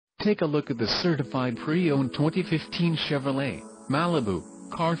Take a look at the certified pre-owned 2015 Chevrolet Malibu.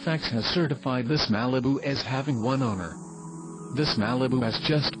 Carfax has certified this Malibu as having one owner. This Malibu has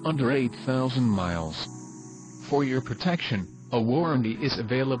just under 8,000 miles. For your protection, a warranty is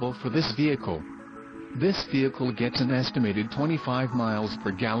available for this vehicle. This vehicle gets an estimated 25 miles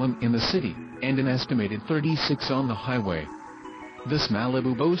per gallon in the city, and an estimated 36 on the highway. This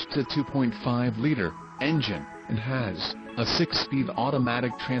Malibu boasts a 2.5-liter engine, and has a 6-speed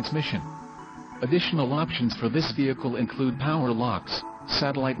automatic transmission. Additional options for this vehicle include power locks,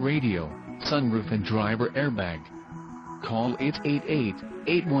 satellite radio, sunroof and driver airbag. Call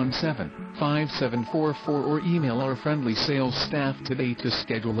 888-817-5744 or email our friendly sales staff today to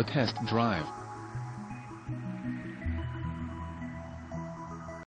schedule a test drive.